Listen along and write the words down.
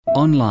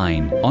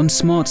online, on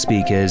smart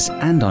speakers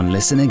and on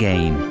Listen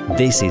Again.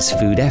 This is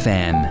Food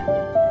FM.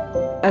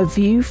 A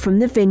View from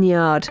the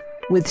Vineyard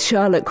with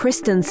Charlotte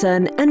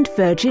Christensen and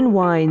Virgin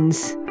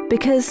Wines.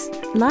 Because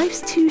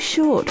life's too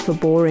short for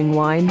boring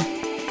wine.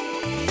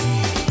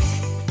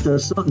 There are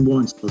certain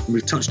wines,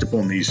 we've touched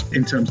upon these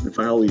in terms of the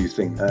value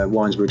thing,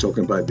 wines we were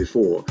talking about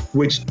before,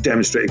 which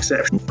demonstrate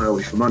exceptional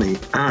value for money,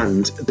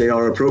 and they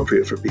are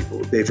appropriate for people.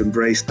 They've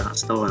embraced that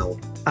style.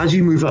 As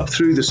you move up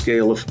through the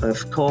scale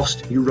of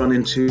cost, you run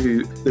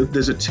into,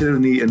 there's a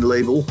tyranny in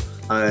label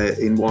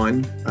in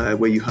wine,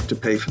 where you have to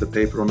pay for the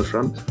paper on the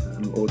front,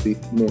 or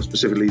more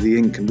specifically the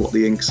ink and what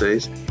the ink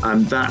says,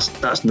 and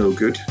that's no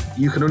good.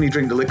 You can only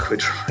drink the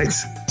liquid, right?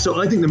 So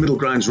I think the middle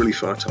ground is really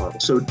fertile.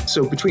 So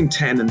between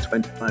 10 and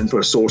 20 pounds for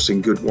sourcing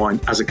good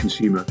wine as a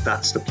consumer,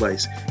 that's the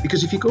place.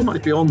 Because if you go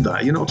much beyond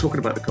that, you're not talking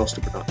about the cost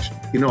of production.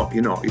 You're not.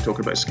 You're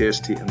talking about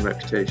scarcity and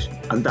reputation,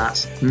 and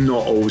that's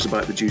not always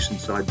about the juice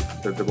inside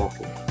the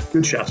bottle.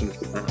 Good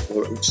Chateauneuf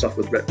or stuff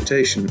with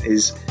reputation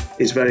is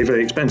very,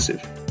 very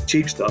expensive.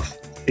 Cheap stuff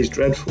is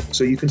dreadful.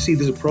 So you can see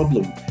there's a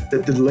problem,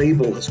 that the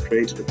label has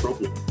created a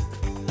problem.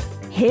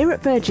 Here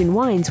at Virgin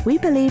Wines, we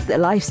believe that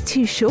life's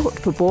too short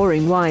for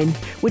boring wine,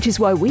 which is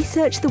why we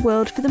search the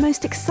world for the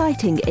most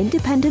exciting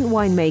independent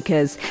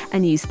winemakers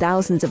and use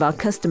thousands of our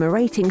customer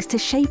ratings to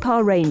shape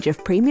our range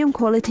of premium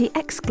quality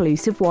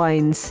exclusive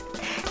wines.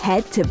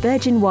 Head to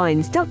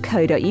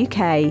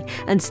virginwines.co.uk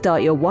and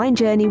start your wine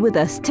journey with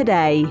us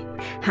today.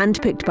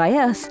 Handpicked by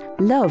us,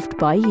 loved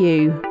by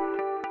you.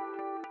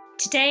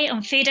 Today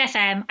on Food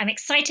FM, I'm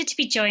excited to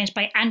be joined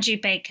by Andrew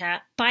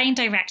Baker, Buying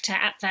Director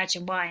at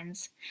Virgin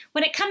Wines.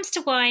 When it comes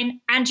to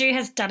wine, Andrew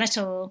has done it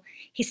all.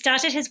 He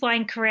started his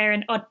wine career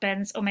in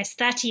Oddbins almost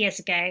 30 years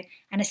ago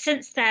and has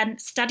since then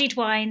studied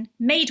wine,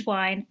 made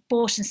wine,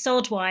 bought and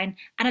sold wine,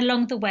 and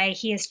along the way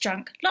he has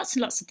drunk lots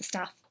and lots of the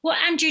stuff. What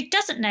Andrew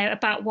doesn't know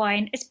about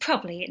wine is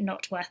probably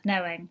not worth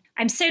knowing.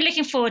 I'm so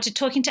looking forward to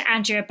talking to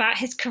Andrew about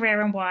his career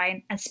in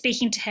wine and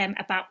speaking to him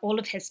about all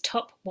of his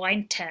top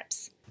wine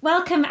tips.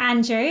 Welcome,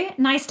 Andrew.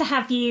 Nice to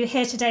have you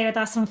here today with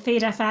us on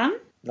Food FM.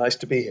 Nice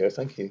to be here,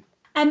 thank you.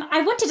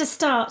 I wanted to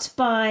start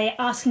by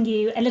asking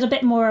you a little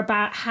bit more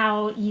about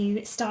how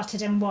you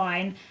started in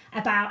wine,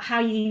 about how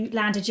you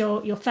landed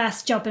your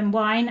first job in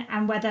wine,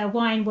 and whether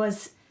wine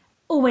was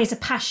always a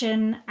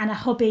passion and a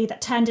hobby that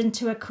turned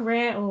into a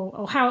career,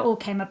 or how it all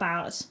came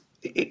about.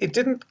 It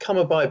didn't come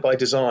about by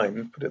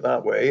design, put it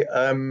that way.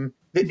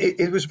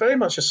 It was very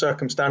much a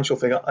circumstantial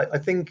thing. I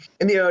think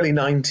in the early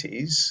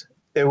 90s,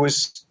 there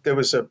was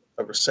a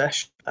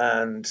recession,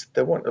 and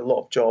there weren't a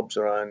lot of jobs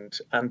around,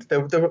 and there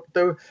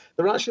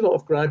were actually a lot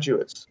of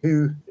graduates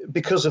who,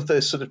 because of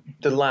the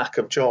lack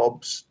of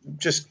jobs,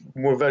 just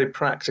were very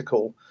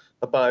practical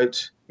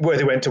about where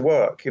they went to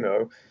work. You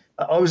know,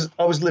 I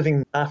was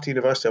living after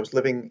university. I was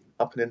living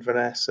up in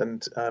Inverness,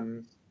 and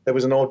there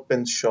was an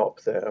Oddbins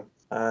shop there,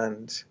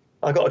 and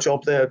I got a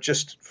job there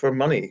just for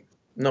money,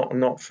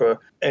 not for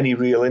any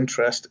real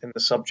interest in the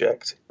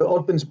subject. But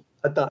Oddbins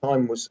at that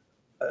time was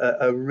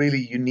a really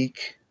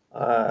unique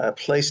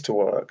place to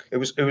work. It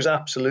was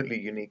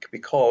absolutely unique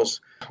because,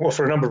 well,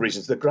 for a number of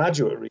reasons. The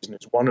graduate reason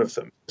is one of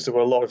them. There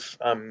were a lot of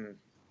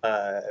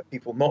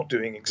people not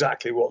doing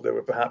exactly what they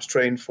were perhaps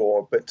trained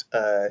for, but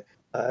a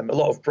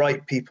lot of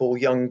bright people,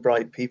 young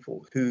bright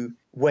people who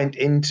went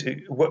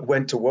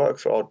to work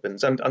for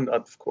Oddbins, and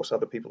of course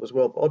other people as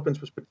well. But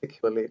Oddbins was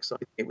particularly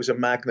exciting. It was a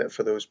magnet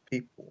for those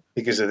people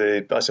because of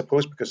the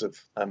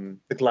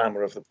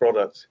glamour of the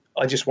product.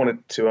 I just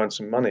wanted to earn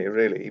some money,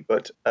 really.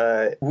 But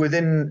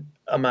within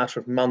a matter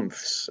of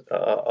months,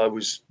 I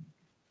was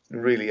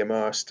really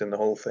immersed in the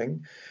whole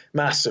thing,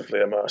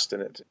 massively immersed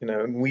in it. You know,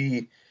 and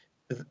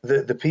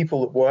the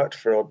people that worked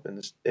for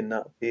Oddbins in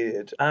that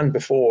period and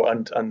before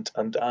and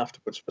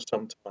afterwards for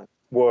some time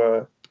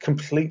were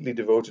completely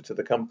devoted to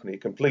the company,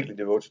 completely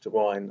devoted to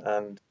wine,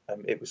 and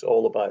it was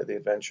all about the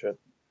adventures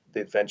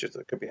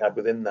that could be had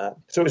within that.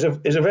 So it was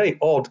a very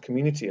odd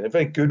community and a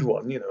very good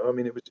one. You know, I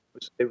mean, it was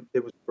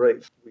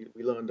great.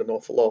 We learned an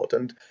awful lot,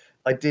 and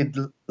I did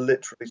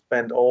literally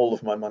spend all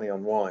of my money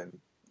on wine.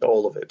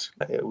 All of it.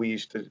 We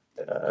used to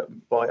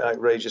buy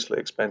outrageously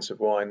expensive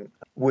wine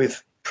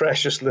with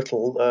precious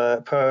little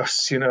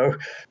purse, you know.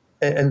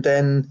 And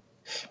then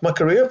my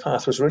career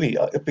path was really,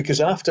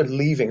 because after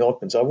leaving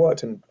Oddbins, I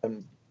worked in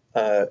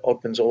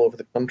Oddbins all over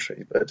the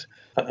country,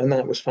 and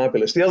that was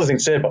fabulous. The other thing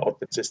to say about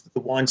Oddbins is that the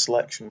wine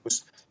selection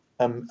was,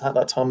 at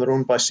that time, they're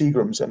owned by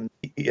Seagrams, and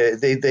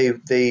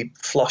they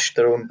flushed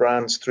their own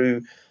brands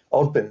through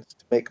Oddbins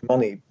to make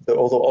money,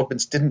 although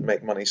Oddbins didn't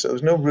make money, so there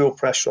was no real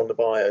pressure on the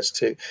buyers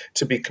to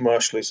be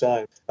commercially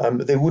sound.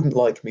 They wouldn't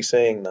like me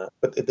saying that,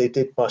 but they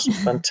did buy some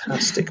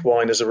fantastic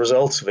wine as a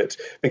result of it,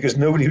 because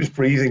nobody was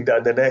breathing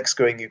down their necks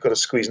going, "You've got to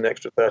squeeze an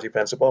extra 30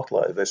 pence a bottle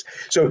out of this."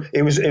 So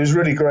it was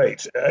really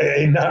great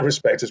in that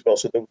respect as well.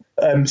 So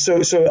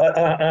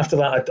after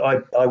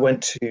that, I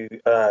went to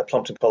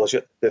Plumpton College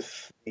at the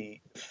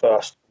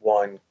first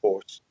wine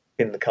course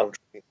in the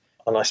country,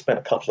 and I spent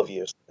a couple of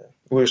years there.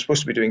 We were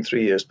supposed to be doing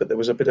 3 years, but there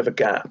was a bit of a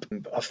gap,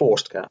 a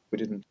forced gap. We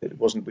didn't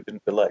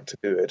elect to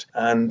do it.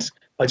 And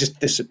I just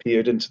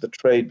disappeared into the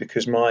trade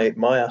because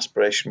my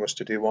aspiration was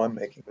to do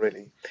winemaking,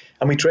 really.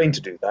 And we trained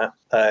to do that.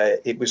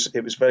 It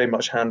was very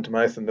much hand to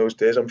mouth in those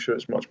days. I'm sure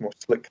it's much more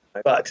slick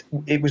now. But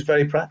it was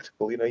very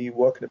practical. You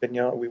work in a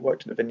vineyard. We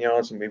worked in the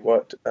vineyards and we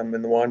worked in the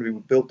winery. We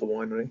built the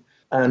winery.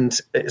 And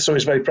so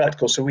it's very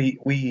practical. So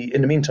we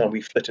in the meantime, we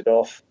flitted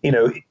off,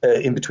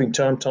 in between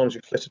term times,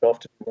 we flitted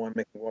off to do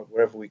winemaking work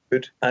wherever we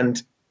could.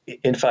 And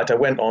in fact, I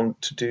went on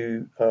to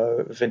do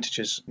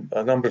vintages in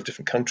a number of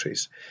different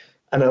countries.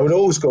 And I would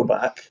always go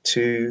back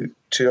to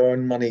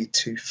earn money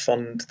to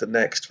fund the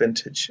next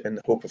vintage in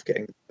the hope of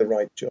getting the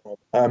right job.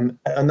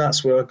 And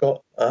that's where I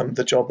got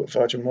the job at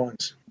Virgin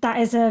Wines. That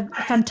is a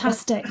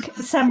fantastic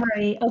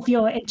summary of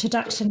your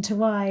introduction to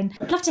wine.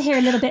 I'd love to hear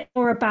a little bit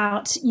more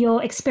about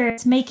your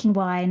experience making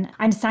wine.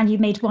 I understand you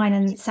made wine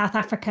in South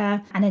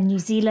Africa and in New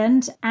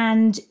Zealand,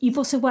 and you've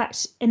also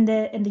worked in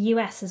the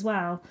US as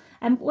well.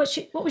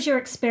 What was your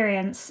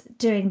experience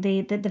doing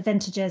the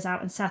vintages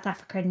out in South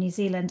Africa and New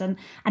Zealand,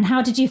 and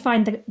how did you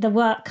find the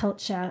work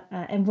culture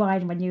in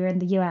wine when you were in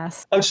the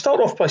US? I would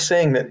start off by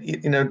saying that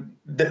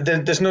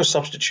there's no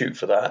substitute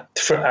for that,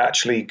 for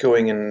actually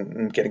going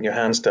and getting your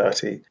hands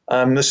dirty.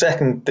 The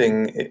second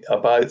thing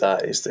about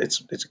that is that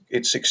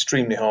it's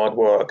extremely hard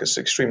work. It's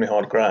extremely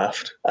hard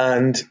graft,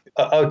 and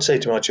I would say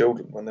to my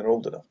children when they're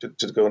old enough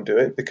to go and do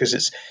it, because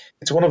it's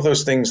one of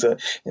those things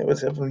that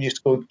everyone used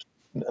to go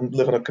and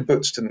live on a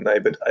kibbutz, didn't they?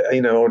 But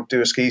or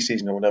do a ski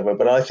season or whatever.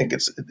 But I think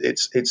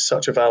it's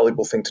such a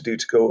valuable thing to do,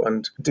 to go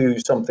and do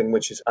something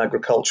which is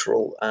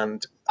agricultural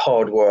and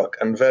hard work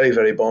and very,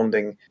 very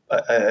bonding,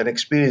 an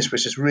experience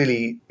which is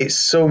really, it's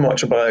so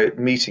much about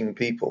meeting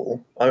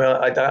people. I mean,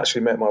 I'd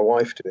actually met my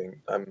wife doing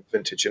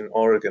vintage in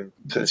Oregon.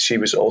 She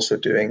was also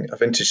doing a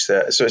vintage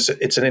there. So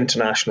it's an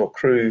international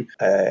crew.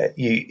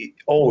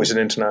 Always an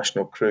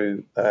international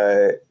crew.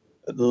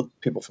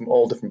 People from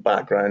all different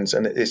backgrounds,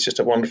 and it's just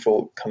a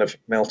wonderful kind of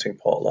melting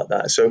pot like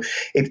that. So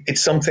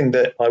it's something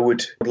that I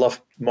would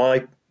love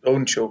my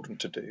own children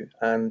to do,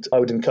 and I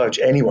would encourage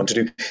anyone to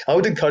do. I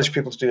would encourage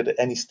people to do it at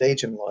any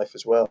stage in life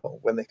as well,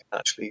 when they can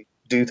actually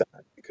do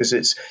that, because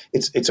it's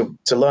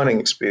a learning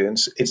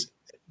experience. It's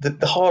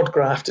the hard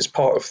graft is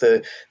part of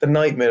the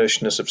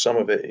nightmarishness of some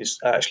of it is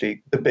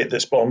actually the bit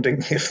that's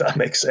bonding, if that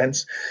makes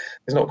sense.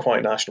 It's not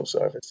quite national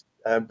service,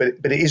 but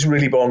it is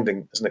really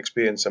bonding as an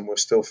experience, and we're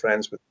still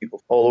friends with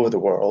people all over the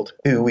world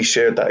who we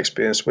shared that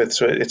experience with.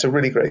 So it's a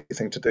really great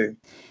thing to do.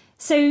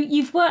 So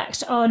you've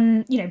worked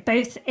on,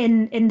 both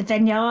in the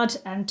vineyard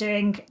and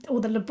doing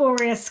all the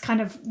laborious kind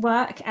of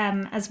work,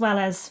 as well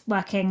as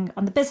working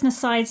on the business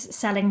side,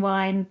 selling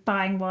wine,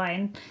 buying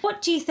wine.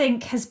 What do you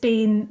think has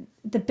been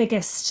the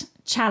biggest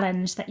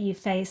challenge that you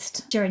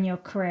faced during your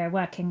career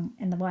working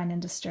in the wine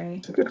industry?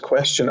 It's a good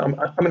question.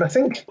 I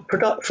think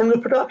from the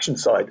production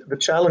side, the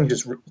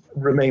challenges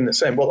remain the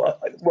same.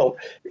 Well,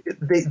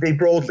 they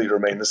broadly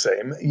remain the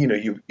same.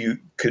 You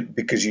could,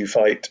 because you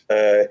fight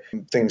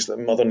things that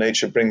Mother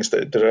Nature brings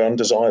that are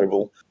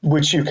undesirable,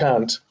 which you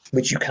can't.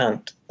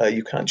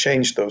 You can't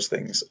change those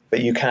things, but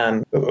you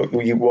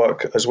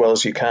work as well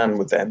as you can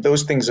with them.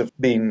 Those things have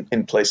been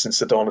in place since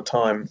the dawn of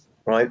time,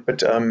 right?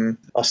 But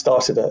I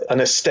started an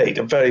estate,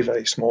 a very,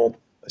 very small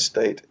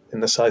estate in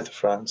the south of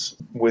France,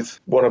 with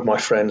one of my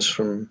friends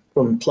from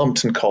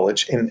Plumpton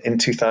College in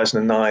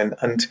 2009,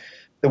 and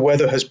the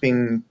weather has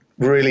been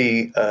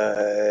really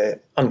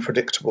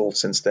unpredictable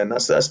since then.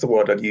 That's the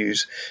word I'd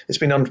use. It's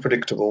been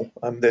unpredictable.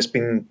 There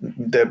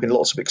have been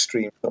lots of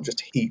extremes, not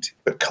just heat,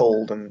 but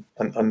cold and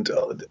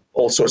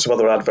all sorts of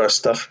other adverse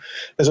stuff.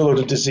 There's a lot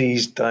of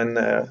disease down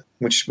there,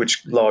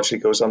 which largely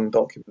goes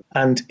undocumented.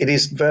 And it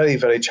is very,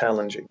 very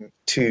challenging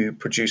to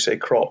produce a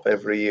crop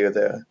every year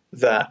there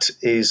that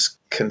is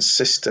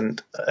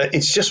consistent.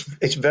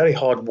 It's very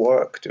hard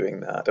work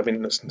doing that. I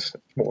mean, it's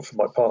more for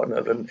my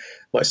partner than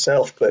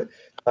myself, but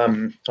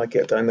I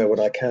get down there when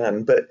I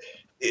can. But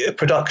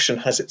production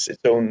has its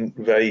own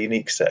very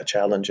unique set of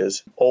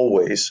challenges,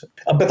 always.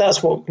 But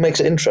that's what makes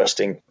it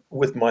interesting.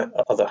 With my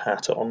other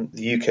hat on,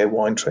 the UK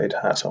wine trade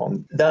hat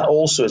on, that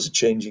also is a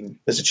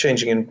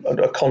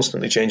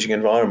constantly changing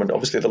environment.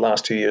 Obviously, the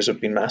last 2 years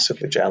have been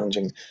massively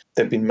challenging.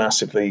 They've been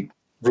massively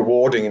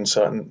rewarding in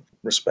certain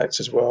respects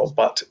as well,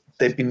 but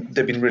they've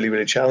been really,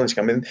 really challenging.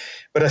 I mean,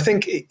 but I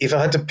think if I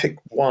had to pick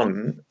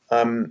one,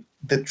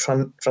 the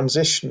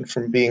transition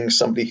from being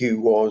somebody who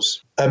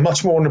was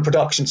much more on the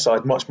production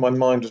side, my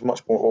mind was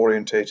much more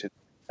orientated.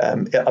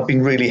 I've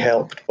been really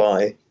helped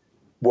by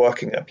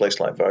working at a place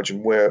like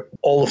Virgin, where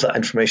all of that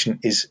information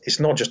is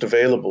not just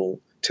available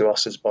to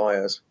us as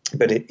buyers,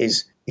 but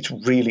it's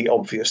really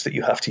obvious that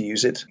you have to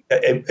use it.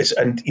 It's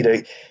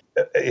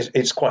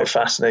quite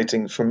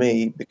fascinating for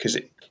me because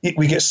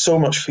we get so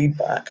much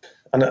feedback,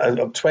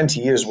 and 20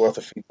 years worth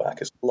of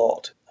feedback is a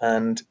lot.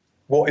 And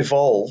what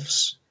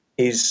evolves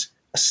is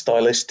a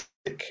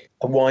stylistic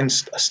wine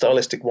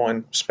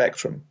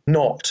spectrum,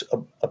 not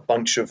a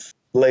bunch of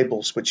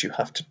labels which you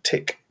have to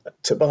tick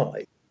to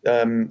buy.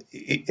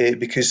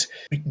 Because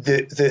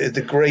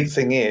the great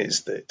thing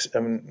is that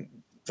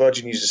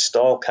Virgin uses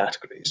style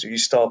categories. We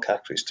use style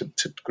categories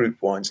to group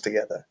wines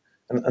together.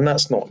 And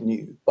that's not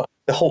new, but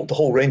the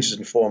whole range is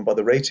informed by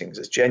the ratings.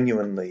 It's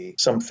genuinely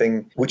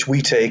something which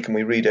we take and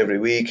we read every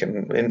week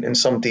and in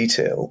some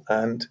detail,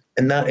 and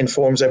that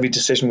informs every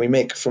decision we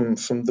make, from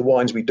the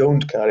wines we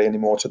don't carry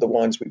anymore to the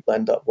wines we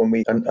blend up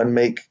and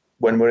make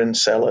when we're in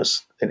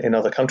cellars in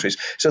other countries.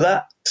 So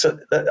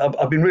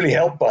I've been really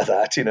helped by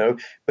that,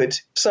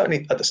 but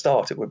certainly at the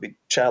start it would be a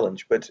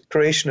challenge. But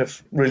creation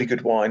of really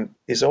good wine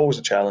is always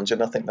a challenge,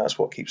 and I think that's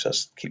what keeps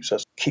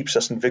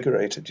us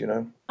invigorated,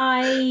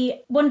 I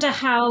wonder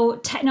how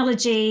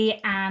technology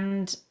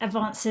and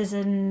advances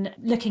in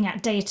looking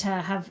at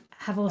data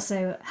have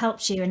also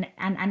helped you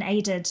and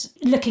aided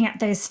looking at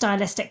those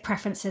stylistic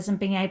preferences and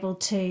being able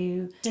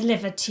to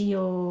deliver to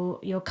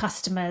your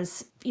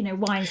customers,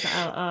 wines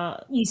that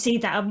are you see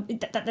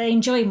that they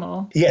enjoy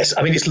more. Yes,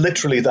 I mean, it's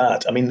literally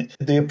that. I mean,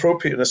 the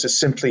appropriateness is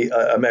simply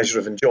a measure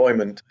of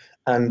enjoyment.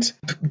 And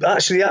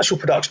actually, the actual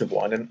production of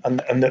wine and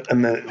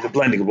the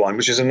blending of wine,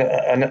 which is an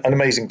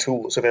amazing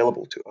tool that's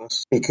available to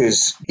us,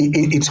 because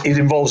it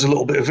involves a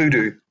little bit of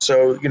voodoo.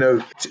 So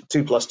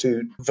 2 +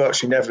 2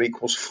 virtually never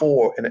equals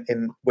 4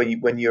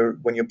 when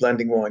you're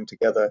blending wine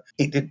together.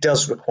 It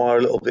does require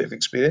a little bit of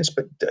experience,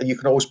 but you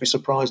can always be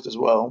surprised as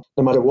well,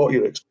 no matter what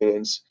your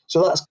experience.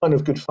 So that's kind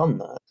of good fun,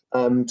 that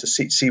to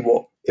see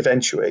what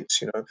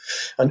eventuates,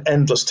 and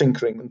endless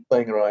tinkering and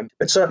playing around.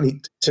 But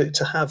certainly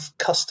to have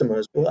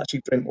customers who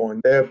actually drink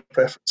wine, their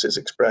preferences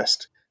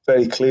expressed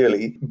very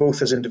clearly,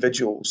 both as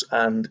individuals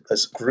and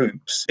as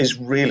groups, is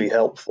really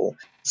helpful.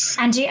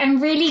 Andy,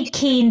 I'm really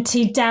keen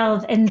to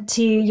delve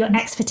into your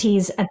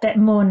expertise a bit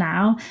more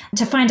now,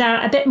 to find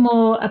out a bit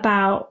more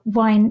about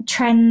wine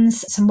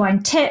trends, some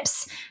wine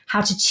tips, how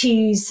to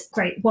choose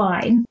great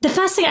wine. The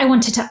first thing I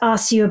wanted to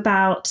ask you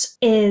about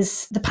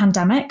is the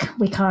pandemic.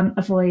 We can't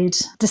avoid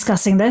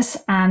discussing this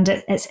and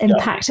its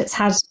impact it's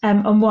had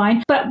on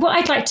wine. But what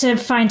I'd like to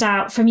find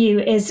out from you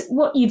is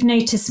what you've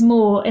noticed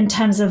more in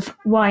terms of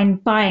wine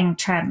buying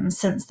trends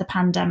since the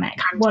pandemic.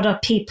 What are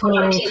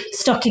people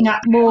stocking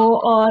up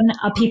more on?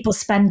 Are people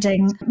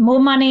spending more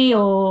money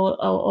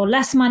or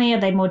less money? Are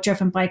they more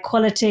driven by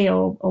quality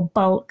or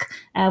bulk?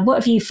 What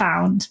have you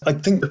found? I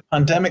think the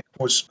pandemic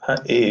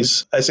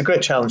is a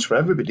great challenge for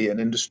everybody in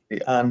industry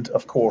and,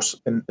 of course,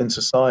 in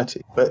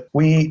society. But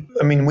we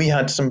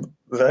had some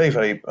very,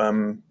 very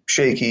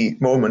shaky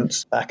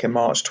moments back in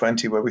March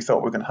 20 where we thought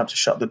we were going to have to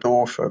shut the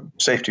door for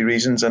safety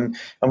reasons, and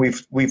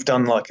we've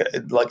done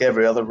like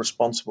every other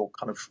responsible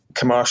kind of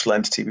commercial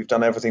entity. We've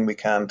done everything we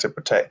can to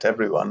protect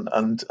everyone,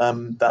 and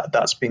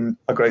that's been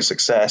a great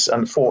success.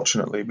 And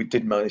fortunately, we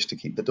did manage to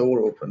keep the door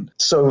open.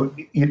 So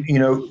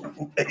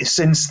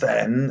since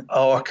then,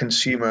 our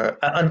consumer,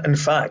 and in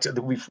fact,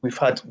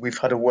 we've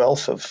had a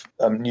wealth of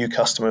new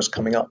customers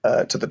coming up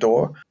to the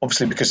door.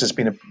 Obviously, because there's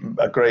been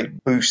a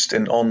great boost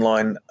in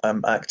online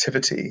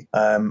activity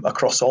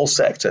across all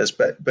sectors,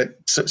 but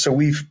so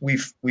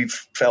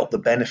we've felt the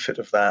benefit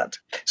of that.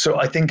 So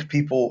I think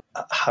people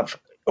have,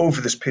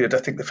 over this period, I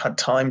think they've had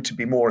time to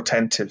be more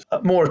attentive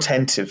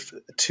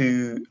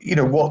to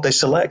what they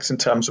select in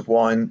terms of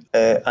wine,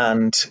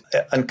 and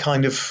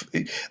kind of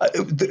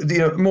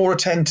more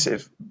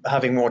attentive,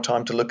 having more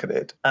time to look at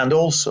it, and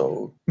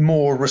also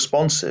more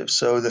responsive.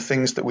 So the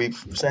things that we've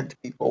sent to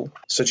people,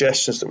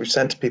 suggestions that we've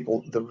sent to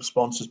people, the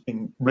response has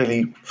been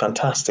really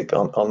fantastic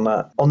on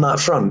that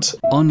front.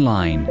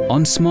 Online,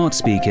 on smart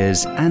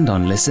speakers, and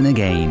on Listen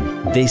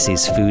Again. This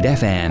is Food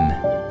FM.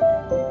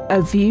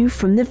 A View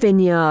from the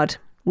Vineyard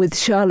with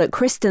Charlotte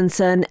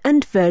Christensen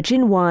and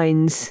Virgin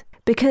Wines.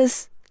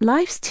 Because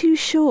life's too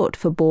short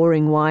for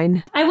boring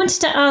wine. I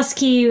wanted to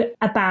ask you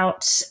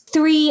about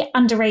 3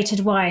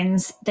 underrated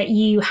wines that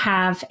you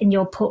have in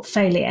your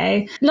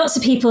portfolio. Lots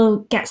of people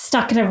get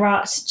stuck in a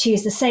rut,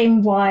 choose the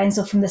same wines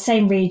or from the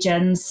same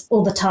regions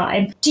all the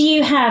time. Do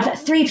you have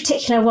 3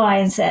 particular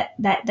wines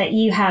that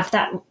you have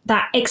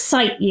that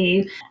excite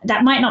you,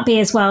 that might not be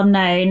as well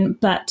known,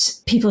 but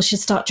people should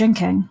start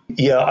drinking?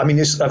 Yeah, I mean,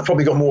 I've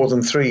probably got more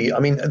than 3. I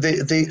mean,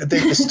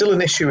 there's still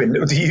an issue in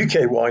the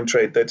UK wine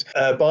trade that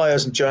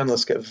buyers and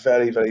journalists get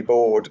very, very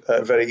bored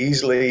very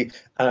easily,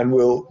 and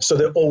so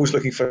they're always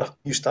looking for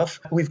new stuff.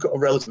 We've got a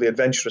relatively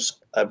adventurous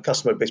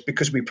customer base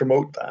because we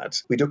promote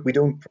that. We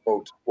don't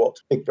promote what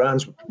big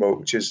brands would promote,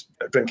 which is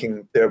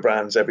drinking their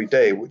brands every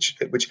day, which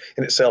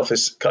in itself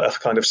is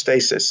kind of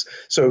stasis.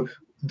 So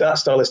that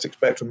stylistic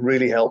spectrum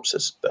really helps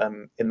us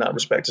in that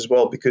respect as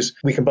well, because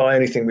we can buy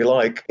anything we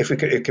like if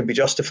it can be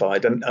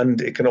justified,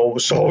 and it can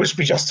always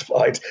be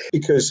justified,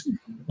 because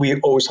we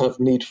always have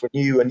need for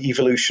new and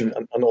evolution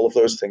and all of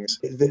those things.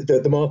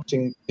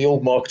 The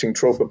old marketing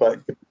trope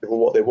about people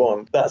what they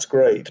want, that's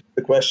great.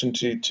 The question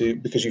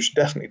because you should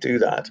definitely do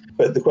that,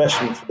 but the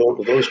question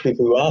for those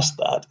people who ask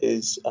that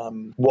is,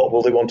 what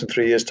will they want in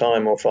 3 years'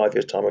 time, or 5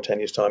 years' time, or 10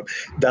 years' time?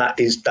 That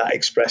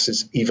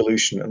expresses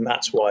evolution, and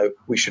that's why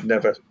we should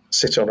never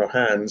sit on our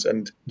hands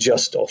and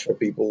just offer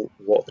people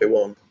what they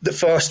want. The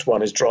first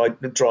one is dry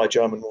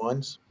German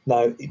wines.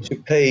 Now,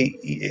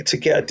 to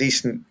get a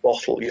decent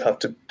bottle, you have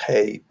to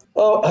pay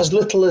as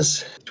little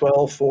as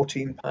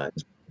 £12,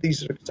 £14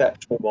 these are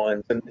exceptional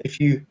wines, and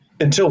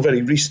until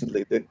very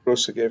recently, the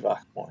Grosser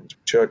Gewach wines,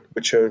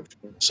 which are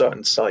from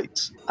certain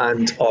sites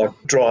and are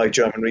dry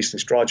German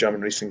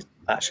Rieslings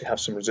actually have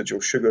some residual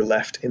sugar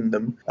left in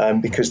them,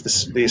 because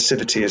the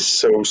acidity is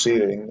so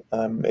searing.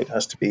 It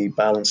has to be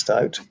balanced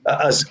out,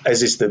 as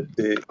is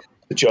the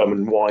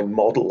German wine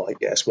model, I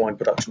guess, wine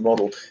production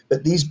model.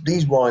 But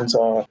these wines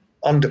are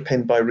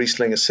underpinned by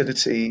Riesling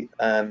acidity,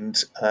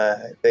 and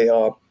they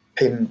are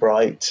pin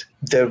bright.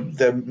 They've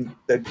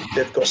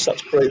got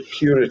such great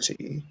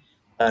purity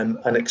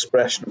and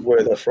expression of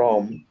where they're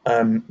from,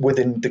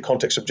 within the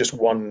context of just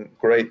one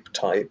grape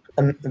type,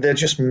 and they're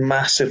just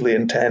massively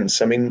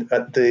intense. I mean,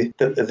 at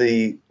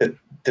the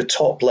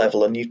top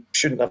level, and you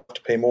shouldn't have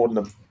to pay more than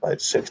about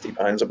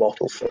 £60 a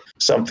bottle for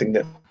something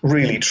that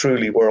really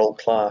truly world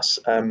class.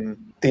 The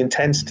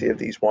intensity of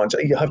these wines,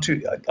 you have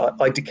to.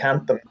 I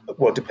decant them.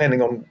 Well,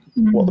 depending on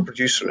what the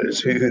producer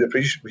is, who the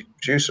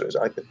producer is,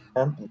 I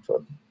decant them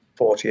for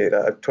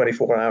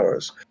 24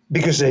 hours,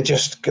 because they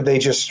just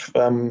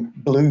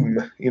bloom,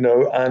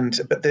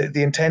 but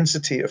the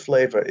intensity of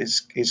flavor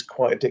is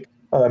quite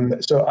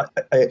addictive. So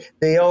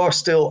they are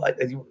still,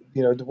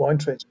 the wine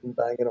trade's been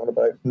banging on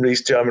about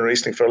German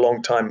Riesling for a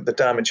long time, the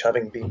damage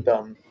having been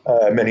done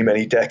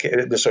many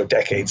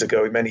decades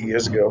ago, many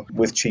years ago,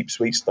 with cheap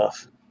sweet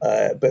stuff.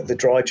 But the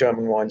dry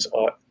German wines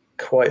are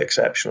quite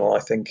exceptional, I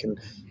think,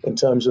 in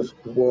terms of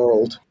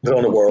world. They're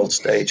on a world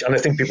stage, and I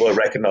think people are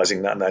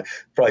recognizing that now.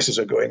 Prices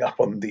are going up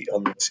on these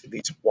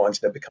wines;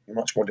 they're becoming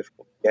much more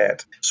difficult to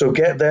get. So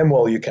get them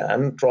while you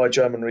can. Dry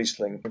German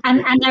Riesling,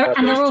 and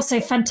they're also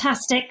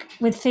fantastic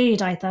with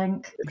food, I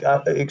think.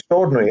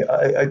 Extraordinary,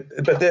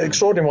 but they're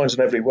extraordinary wines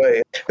in every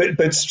way.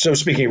 But so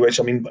speaking of which,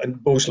 I mean,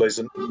 Beaujolais is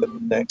the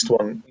next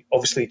one.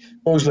 Obviously,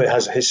 Beaujolais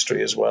has a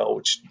history as well,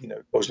 which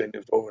Beaujolais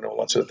Nouveau and all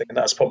that sort of thing, and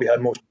that's probably how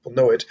most people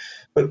know it.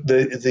 But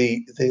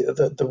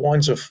the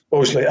wines of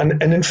Beaujolais,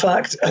 and in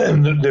fact,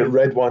 the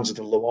red wines of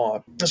the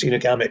Loire,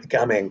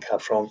 Gamay and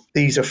Cafron,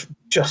 these are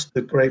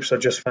the grapes are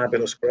just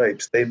fabulous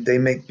grapes. They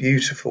make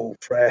beautiful,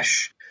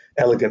 fresh,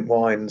 elegant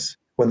wines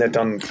when they're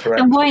done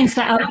correctly. And wines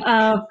that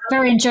are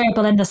very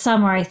enjoyable in the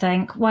summer, I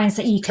think. Wines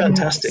that you can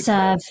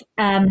serve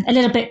a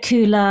little bit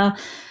cooler.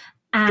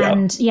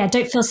 And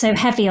don't feel so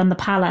heavy on the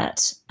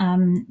palate.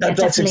 That's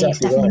definitely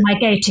my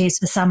go-tos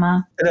for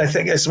summer. And I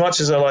think, as much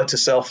as I like to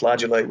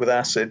self-flagellate with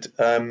acid,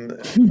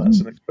 if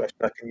that's an expression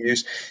I can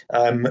use,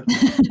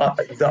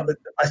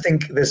 I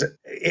think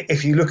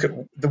if you look at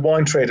the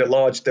wine trade at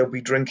large, they'll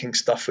be drinking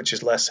stuff which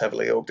is less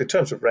heavily oaked. In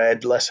terms of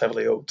red, less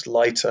heavily oaked,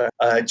 lighter,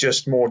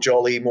 just more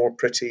jolly, more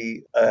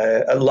pretty,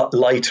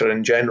 lighter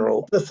in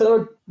general. The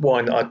third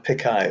wine I'd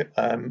pick out,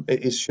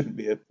 it shouldn't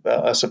be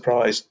a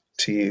surprise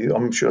to you.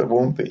 I'm sure it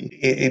won't be.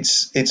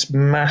 It's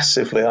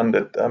massively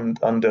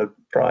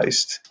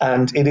underpriced,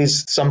 and it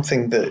is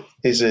something that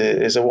is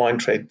a wine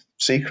trade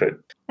secret.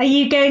 Are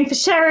you going for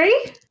sherry?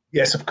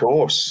 Yes, of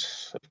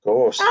course.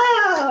 Oh,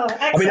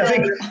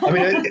 excellent.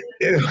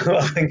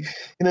 I think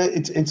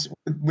it's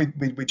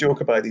we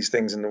joke about these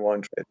things in the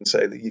wine trade and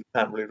say that you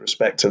can't really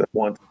respect a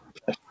wine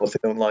professional if they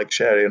don't like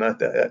sherry, and I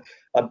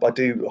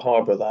do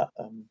harbour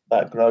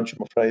that grudge,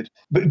 I'm afraid,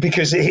 but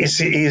because it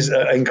is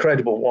an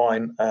incredible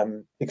wine,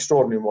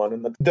 extraordinary wine,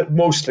 and that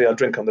mostly I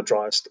drink on the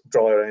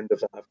drier end of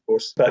that, of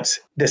course. But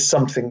there's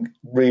something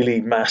really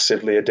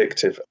massively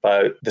addictive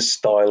about the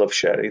style of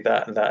sherry.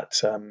 That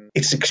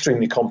it's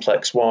extremely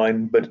complex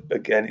wine, but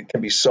again, it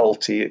can be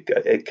salty,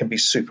 it can be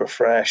super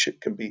fresh,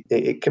 it can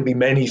be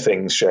many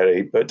things,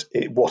 sherry. But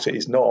what it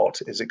is not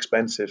is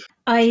expensive.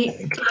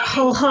 I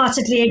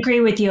wholeheartedly agree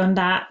with you on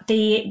that.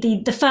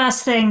 The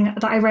first thing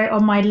that I wrote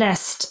on my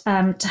list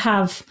to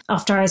have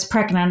after I was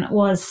pregnant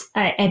was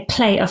a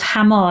plate of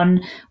ham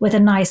with a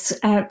nice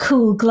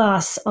cool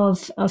glass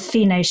of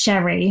Fino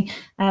sherry.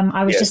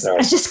 I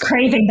was just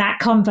craving that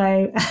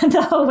combo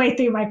the whole way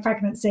through my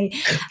pregnancy.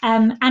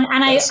 And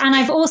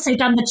I've also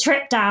done the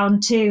trip down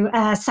to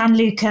San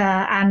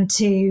Luca and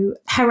to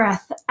Jerez,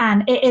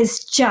 and it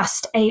is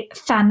just a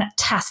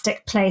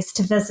fantastic place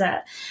to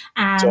visit.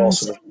 And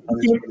it's awesome.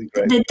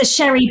 The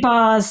sherry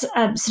bars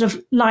sort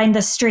of line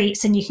the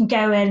streets, and you can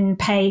go in and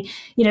pay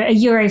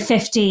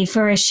 €1.50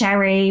 for a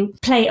sherry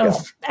plate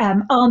of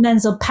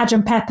almonds or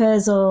padron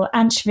peppers or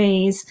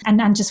anchovies,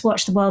 and just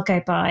watch the world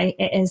go by.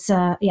 It is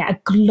a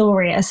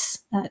glorious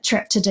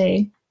trip to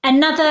do.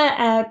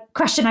 Another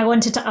question I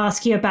wanted to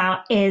ask you about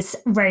is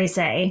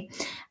rosé.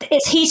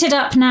 It's heated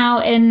up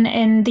now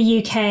in the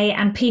UK,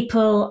 and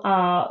people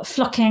are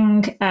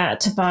flocking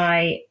to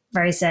buy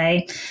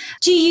rosé.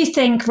 Do you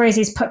think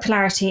rosé's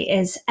popularity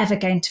is ever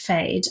going to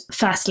fade,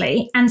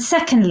 firstly? And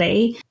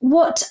secondly,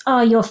 what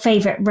are your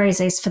favourite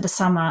rosés for the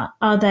summer?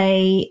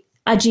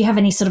 Do you have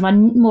any sort of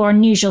more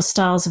unusual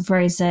styles of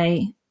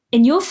rosé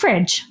in your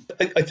fridge?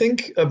 I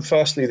think,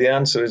 firstly, the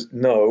answer is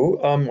no.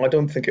 I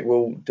don't think it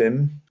will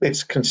dim.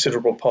 It's a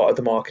considerable part of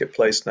the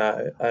marketplace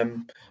now.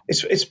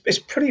 It's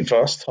pretty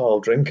versatile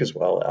drink as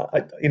well.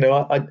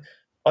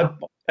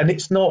 And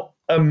it's not.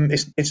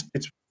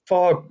 It's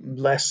far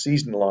less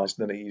seasonalized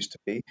than it used to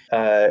be.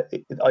 I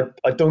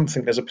don't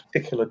think there's a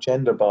particular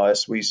gender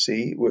bias we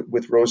see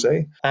with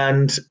rosé,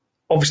 and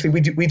obviously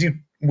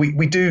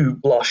we do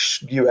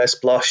blush, US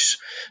blush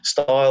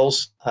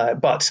styles,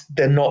 but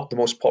they're not the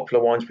most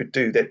popular wines we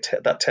do.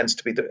 That tends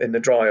to be in the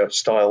drier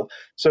style.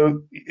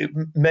 So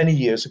many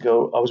years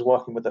ago, I was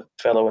working with a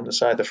fellow in the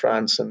south of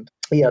France, and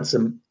he had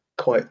some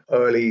quite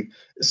early.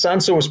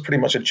 Cinsault was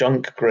pretty much a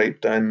junk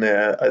grape down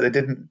there. They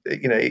didn't,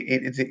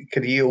 it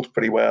could yield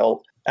pretty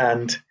well,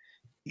 and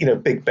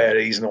big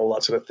berries and all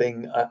that sort of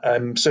thing.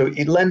 So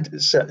it lent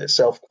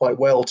itself quite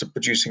well to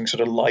producing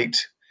sort of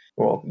light.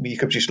 Well, you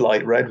could produce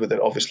light red with it,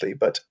 obviously,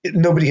 but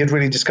nobody had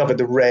really discovered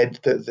the red,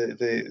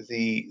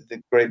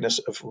 the greatness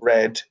of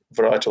red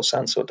varietal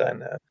Cinsault down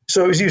there.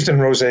 So it was used in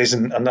rosés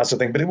and that sort of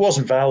thing, but it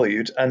wasn't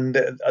valued. And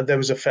there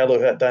was a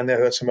fellow down there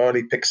who had some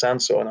early pick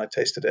Cinsault, and I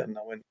tasted it, and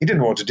I went, he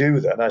didn't know what to do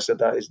with it. And I said,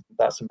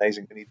 that's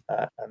amazing. We need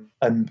that.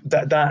 And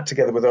that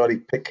together with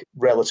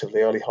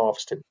relatively early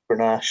harvested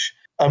Grenache.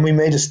 And we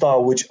made a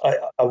style which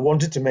I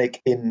wanted to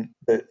make in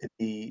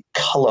the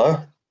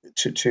colour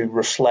to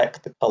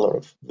reflect the colour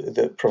of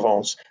the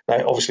Provence.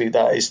 Now, obviously,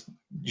 that is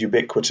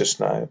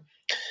ubiquitous now.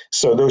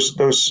 So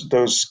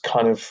those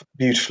kind of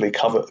beautifully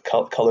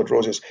coloured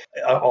roses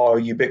are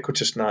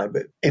ubiquitous now.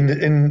 But in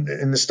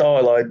the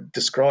style I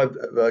described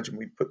at Virgin,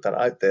 we put that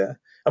out there,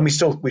 and we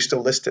still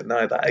list it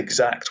now. That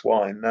exact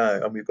wine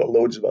now, and we've got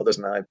loads of others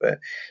now. But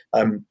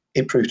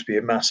it proved to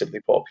be massively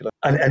popular,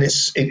 and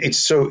it's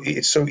so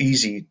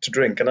easy to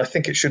drink. And I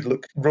think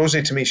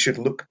rosé to me should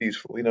look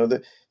beautiful.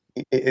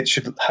 It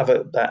should have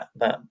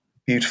that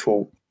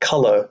beautiful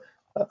colour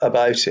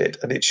about it,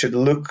 and it should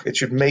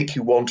make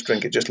you want to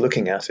drink it just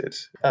looking at it.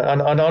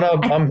 And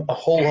I'm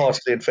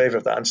wholeheartedly in favour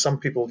of that. And some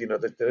people,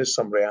 there is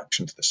some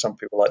reaction to this. Some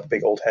people like the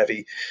big old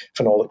heavy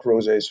phenolic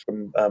rosés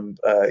from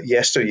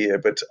yesteryear,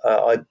 but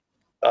I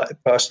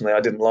personally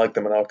didn't like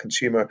them, and our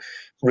consumer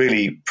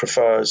really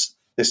prefers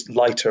this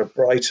lighter,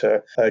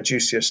 brighter,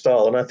 juicier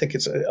style, and I think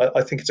it's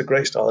a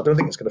great style. I don't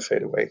think it's going to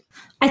fade away.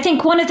 I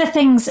think one of the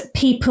things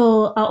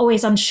people are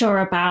always unsure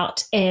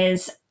about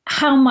is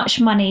how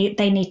much money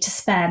they need to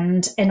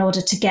spend in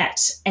order to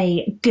get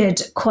a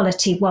good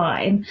quality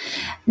wine.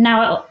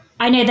 Now,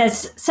 I know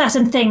there's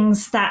certain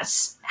things that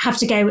have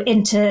to go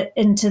into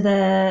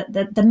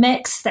the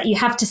mix that you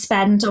have to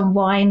spend on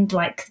wine,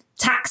 like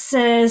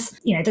taxes,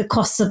 the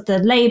costs of the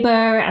labor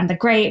and the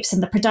grapes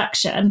and the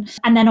production.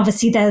 And then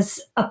obviously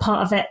there's a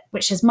part of it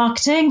which is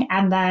marketing.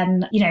 And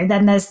then,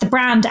 then there's the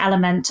brand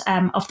element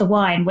of the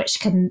wine, which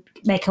can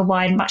make a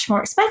wine much more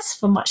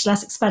expensive or much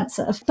less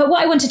expensive. But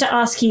what I wanted to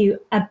ask you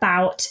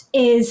about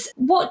is,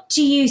 what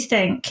do you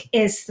think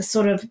is the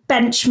sort of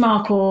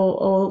benchmark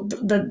or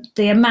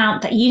the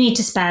amount that you need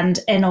to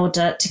spend in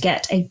order to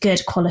get a good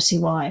quality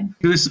wine?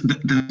 There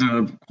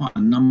are quite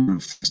a number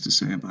of things to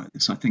say about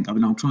this, I think.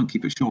 I'll try and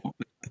keep it short.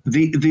 But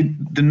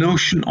the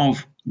notion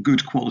of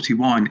good quality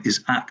wine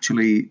is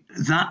actually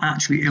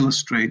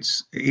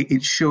illustrates,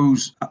 it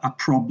shows a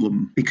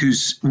problem,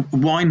 because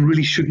wine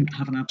really shouldn't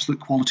have an absolute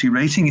quality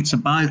rating. It's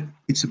about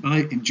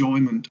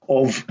enjoyment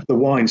of the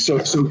wine. So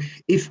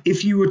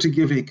if you were to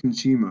give a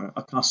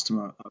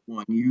customer a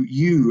wine,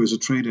 you as a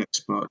trade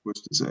expert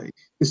was to say,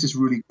 this is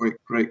really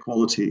great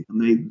quality,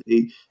 and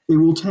they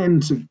will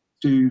tend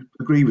to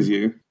agree with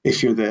you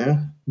if you're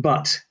there,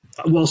 but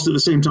whilst at the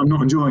same time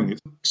not enjoying it.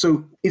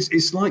 So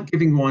it's like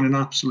giving wine an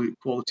absolute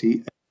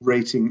quality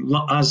rating,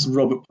 as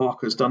Robert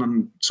Parker has done,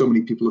 and so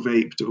many people have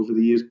aped over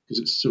the years because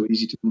it's so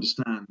easy to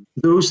understand.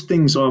 Those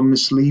things are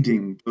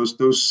misleading.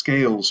 Those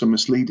scales are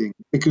misleading,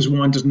 because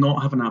wine does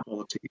not have an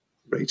quality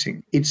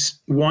rating.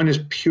 Wine is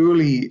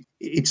purely,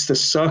 it's the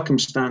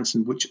circumstance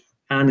in which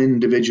an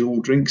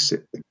individual drinks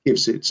it that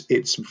gives it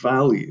its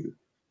value,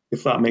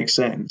 if that makes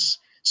sense.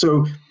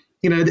 So,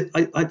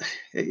 I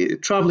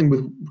traveling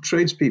with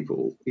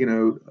tradespeople,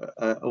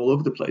 all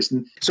over the place,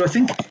 and so I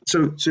think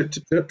to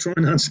try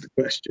and answer the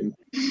question,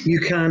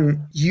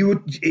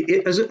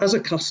 as a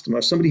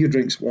customer, somebody who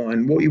drinks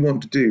wine, what you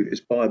want to do is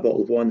buy a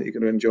bottle of wine that you're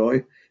going to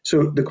enjoy.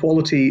 So the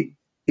quality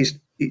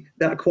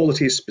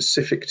is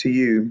specific to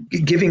you.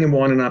 Giving a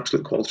wine an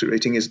absolute quality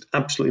rating is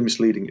absolutely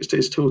misleading.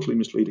 It's totally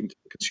misleading to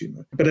the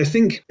consumer. But I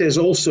think there's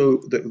also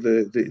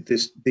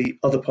the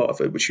other part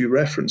of it, which you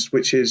referenced,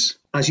 which is,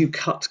 as you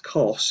cut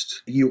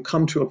cost, you'll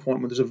come to a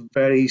point where there's a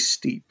very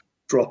steep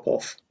drop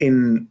off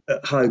in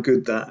how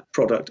good that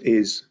product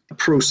is.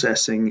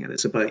 Processing, and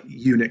it's about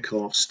unit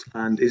cost,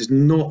 and is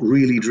not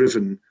really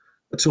driven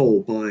at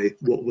all by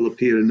what will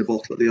appear in the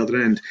bottle at the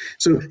other end.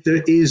 So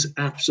there is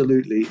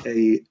absolutely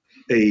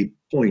a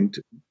point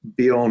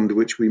beyond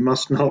which we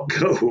must not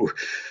go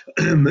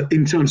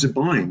in terms of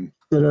buying.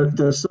 There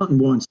are certain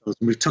wine styles,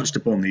 and we've touched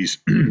upon these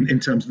in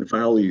terms of the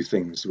value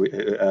things,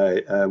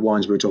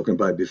 wines we were talking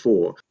about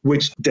before,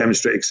 which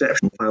demonstrate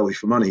exceptional value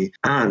for money,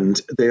 and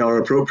they are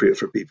appropriate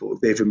for people.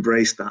 They've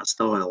embraced that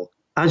style.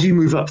 As you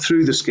move up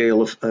through the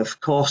scale of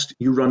cost,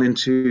 you run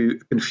into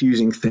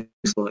confusing things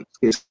like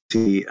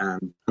scarcity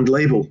and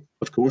label,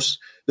 of course.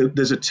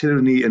 There's a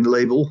tyranny in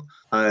label.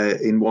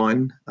 in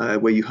wine,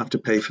 where you have to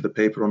pay for the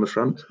paper on the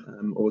front,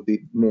 or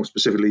more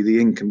specifically the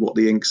ink and what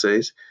the ink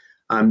says.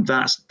 And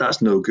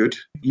that's no good.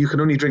 You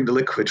can only drink the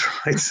liquid,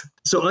 right?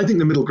 So I think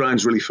the middle ground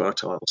is really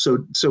fertile.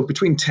 So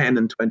between 10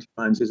 and 20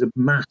 pounds is a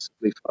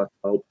massively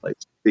fertile place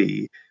to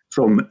be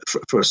for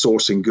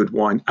sourcing good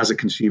wine as a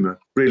consumer.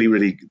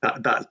 Really,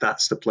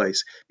 that's the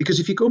place. Because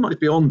if you go much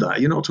beyond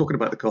that, you're not talking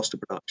about the cost of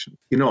production.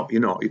 You're not.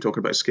 You're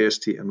talking about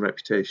scarcity and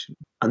reputation,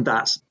 and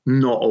that's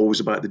not always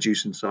about the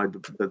juice inside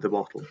the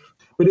bottle.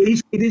 But it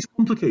is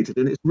complicated,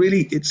 and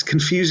it's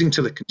confusing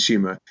to the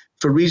consumer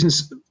for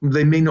reasons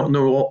they may not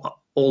know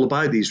all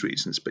about these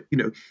reasons. But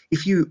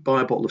if you buy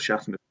a bottle of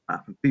Chateauneuf du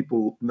Pape, and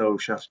people know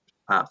Chateauneuf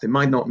du Pape, they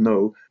might not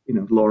know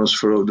Laurence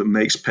Ferraud that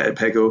makes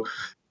Pego.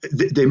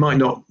 They might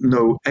not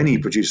know any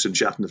producer in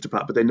Chateauneuf du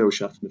Pape, but they know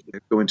Chateauneuf. They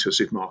go into a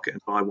supermarket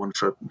and buy one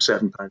for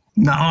 £7.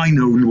 Now I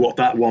know what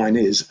that wine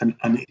is, and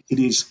it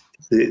is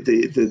the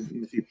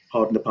if you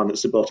pardon the pun,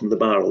 it's the bottom of the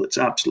barrel. It's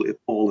absolutely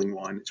appalling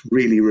wine. It's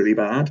really, really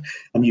bad,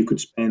 and you could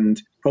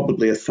spend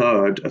probably a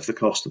third of the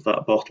cost of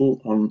that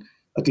bottle on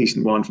a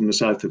decent wine from the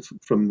south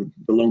from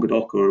the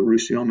Languedoc or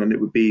Roussillon, and it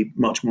would be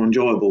much more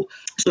enjoyable.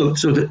 So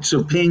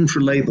paying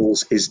for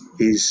labels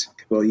is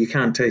well, you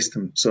can't taste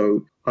them.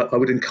 So I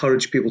would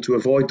encourage people to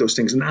avoid those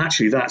things. And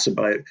actually,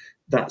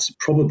 that's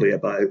probably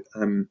about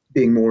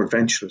being more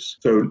adventurous.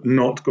 So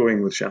not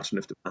going with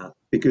Chateauneuf du Pape,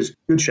 because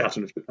good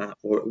Chateauneuf du Pape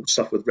or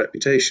stuff with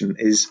reputation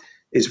is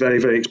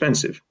very, very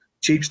expensive.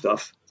 Cheap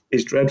stuff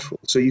is dreadful.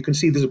 So you can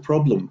see there's a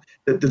problem,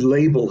 that the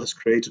label has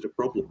created a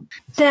problem.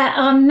 There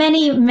are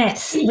many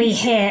myths we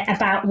hear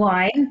about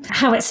wine,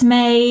 how it's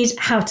made,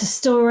 how to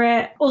store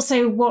it,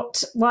 also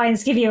what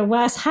wines give you a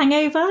worse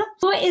hangover.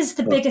 What is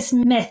the biggest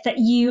myth that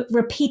you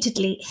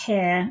repeatedly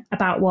hear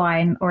about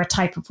wine or a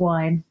type of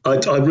wine? I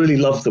really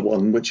love the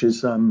one which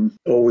is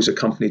always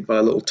accompanied by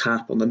a little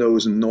tap on the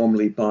nose, and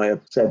normally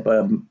said by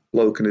a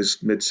bloke in his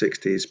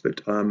mid-60s,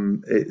 but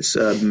it's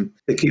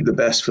they keep the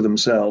best for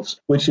themselves,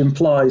 which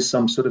implies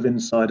some sort of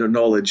insider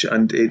knowledge,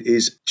 and it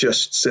is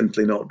just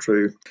simply not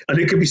true. And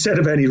it can be said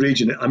of any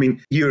region. I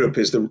mean, Europe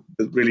is the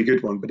really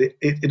good one, but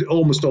it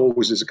almost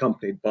always is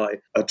accompanied by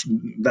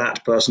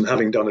that person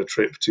having done a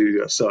trip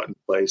to a certain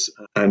place,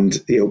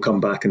 and he'll come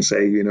back and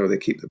say, they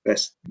keep the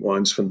best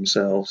wines for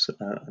themselves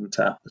and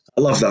tap.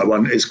 I love that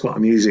one. It's quite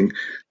amusing.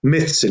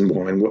 Myths in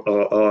wine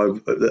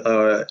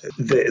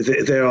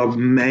there are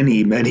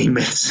many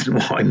myths in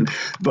wine,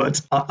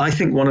 but I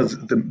think one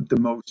of the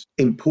most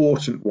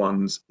important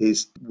ones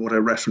is what I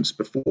referenced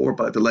before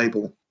about the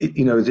label.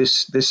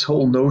 This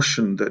whole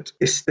notion that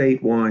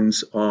estate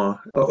wines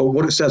are, or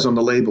what it says on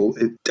the label,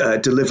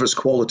 it delivers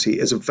quality,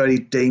 is a very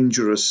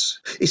dangerous.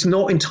 It's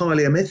not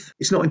entirely a myth.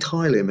 It's not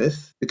entirely a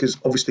myth, because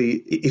obviously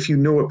if you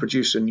know a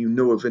producer and you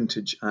know a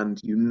vintage and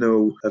you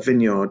know a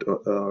vineyard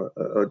or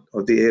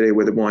the area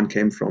where the wine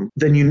came from,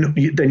 then you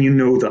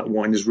know that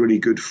wine is really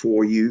good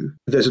for you.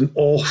 There's an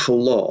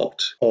awful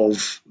lot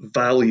of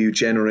value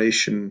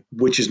generation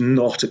which is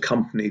not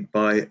accompanied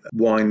by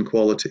wine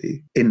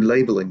quality in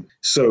labeling.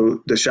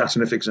 So the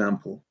Chateauneuf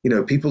example,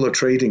 people are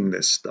trading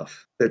this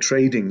stuff. They're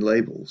trading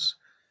labels,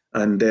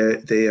 and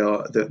they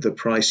are the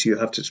price you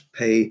have to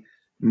pay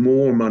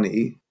more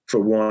money for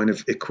wine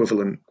of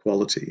equivalent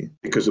quality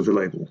because of the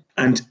label.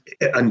 And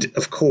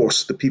of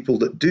course, the people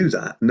that do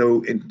that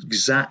know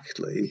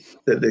exactly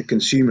that the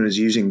consumer is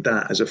using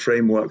that as a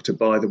framework to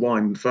buy the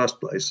wine in the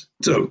first place.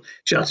 So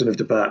Chateauneuf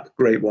du Pape,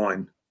 great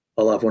wine,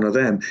 I'll have one of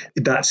them.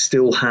 That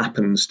still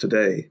happens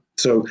today.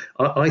 So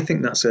I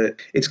think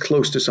it's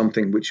close to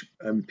something which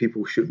more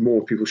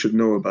people should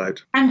know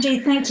about.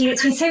 Andrew, thank you.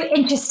 It's been so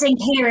interesting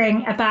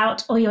hearing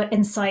about all your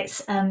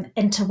insights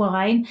into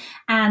wine.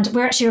 And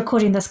we're actually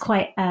recording this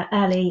quite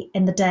early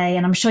in the day,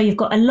 and I'm sure you've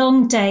got a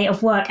long day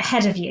of work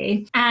ahead of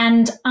you.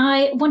 And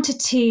I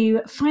wanted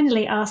to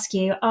finally ask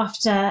you,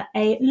 after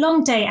a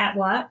long day at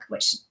work,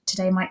 which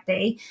today might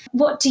be,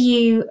 what do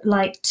you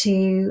like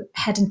to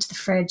head into the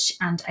fridge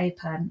and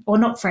open, or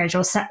not fridge,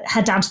 or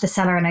head down to the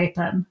cellar and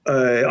open?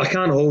 I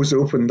can't always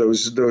open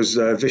those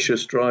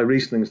vicious dry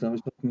Rieslings that I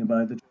was talking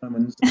about, the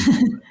Germans.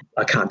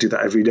 I can't do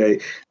that every day.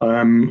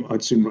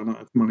 I'd soon run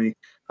out of money.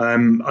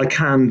 I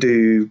can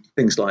do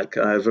things like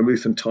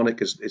vermouth and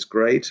tonic is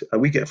great.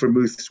 We get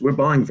vermouths. We're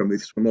buying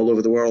vermouths from all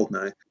over the world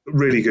now.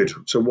 Really good.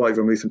 So white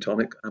vermouth and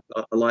tonic,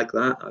 I like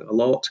that a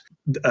lot.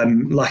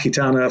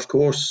 L'Aquitana, of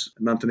course,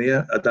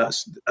 Manzanilla.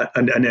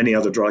 And any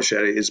other dry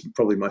sherry is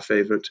probably my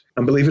favourite.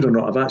 And believe it or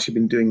not, I've actually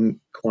been doing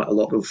quite a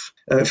lot of,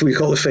 if we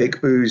call it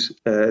fake booze,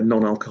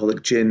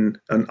 non-alcoholic gin,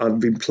 and I've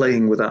been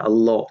playing with that a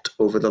lot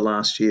over the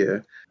last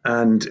year,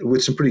 and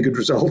with some pretty good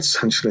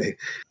results, actually.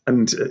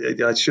 And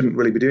I shouldn't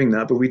really be doing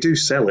that, but we do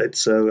sell it.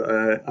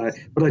 So,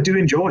 but I do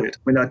enjoy it.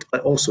 I mean, I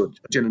also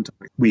gin and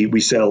tonic.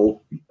 We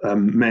sell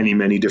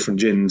many different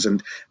gins,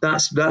 and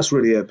that's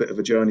really a bit of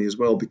a journey as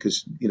well,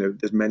 because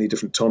there's many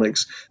different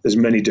tonics, there's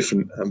many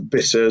different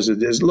bitters.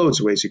 There's loads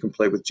of ways you can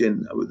play with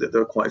gin.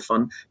 They're quite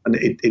fun, and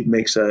it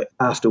makes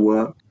after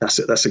work.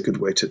 That's a good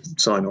way to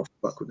sign off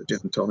back with the gin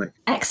and tonic.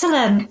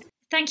 Excellent.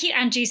 Thank you,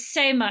 Andrew,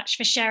 so much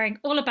for sharing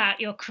all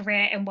about your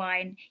career in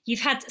wine.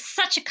 You've had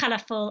such a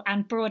colourful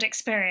and broad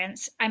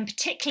experience. I'm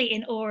particularly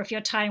in awe of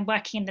your time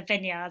working in the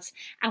vineyards,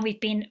 and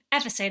we've been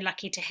ever so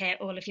lucky to hear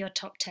all of your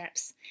top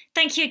tips.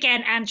 Thank you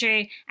again,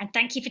 Andrew, and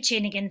thank you for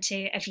tuning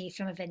into A View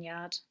from a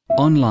Vineyard.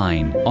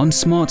 Online, on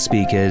smart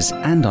speakers,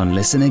 and on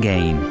Listen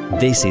Again.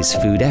 This is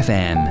Food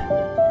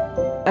FM.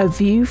 A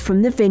View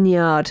from the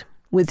Vineyard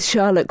with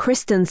Charlotte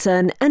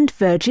Christensen and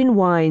Virgin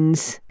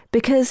Wines.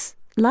 Because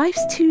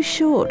life's too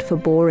short for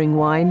boring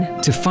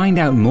wine. To find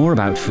out more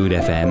about Food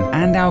FM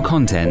and our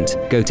content,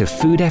 go to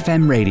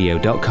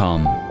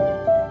foodfmradio.com.